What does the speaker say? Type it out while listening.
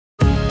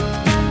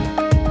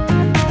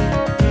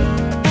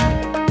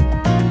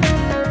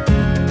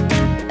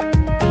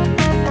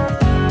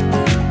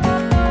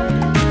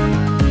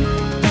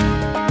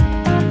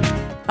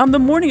On the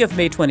morning of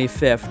May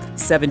 25,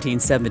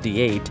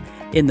 1778,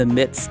 in the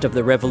midst of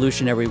the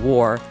Revolutionary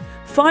War,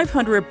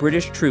 500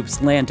 British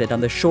troops landed on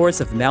the shores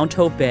of Mount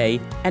Hope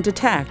Bay and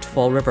attacked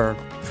Fall River.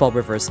 Fall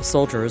River's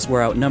soldiers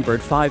were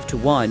outnumbered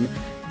 5-1,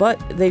 but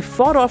they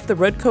fought off the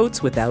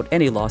Redcoats without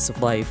any loss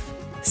of life.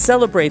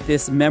 Celebrate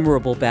this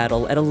memorable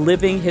battle at a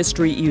living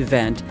history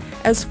event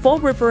as Fall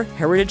River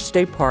Heritage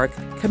State Park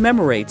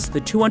commemorates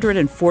the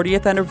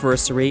 240th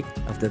anniversary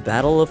of the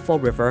Battle of Fall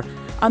River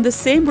on the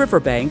same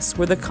riverbanks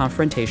where the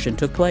confrontation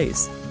took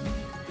place.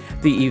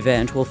 The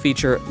event will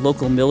feature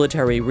local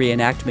military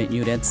reenactment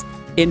units,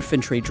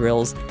 infantry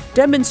drills,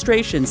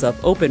 demonstrations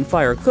of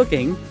open-fire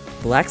cooking,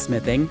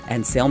 blacksmithing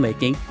and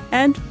sailmaking,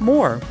 and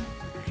more.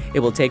 It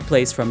will take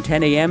place from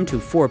 10 a.m. to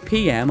 4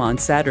 p.m. on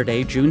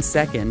Saturday, June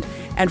 2nd,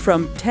 and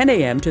from 10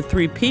 a.m. to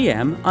 3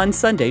 p.m. on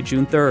Sunday,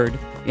 June 3rd.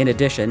 In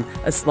addition,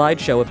 a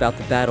slideshow about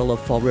the Battle of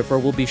Fall River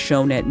will be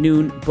shown at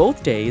noon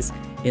both days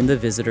in the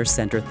Visitor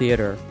Center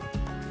Theater.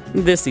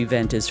 This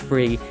event is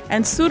free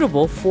and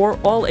suitable for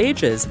all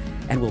ages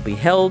and will be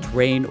held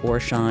rain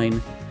or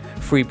shine.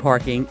 Free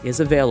parking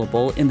is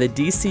available in the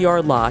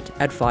DCR lot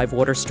at 5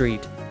 Water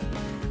Street.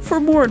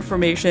 For more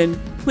information,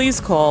 please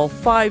call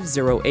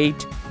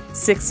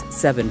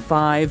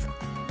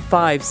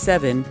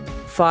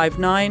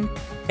 508-675-5759,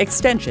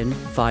 extension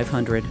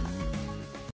 500.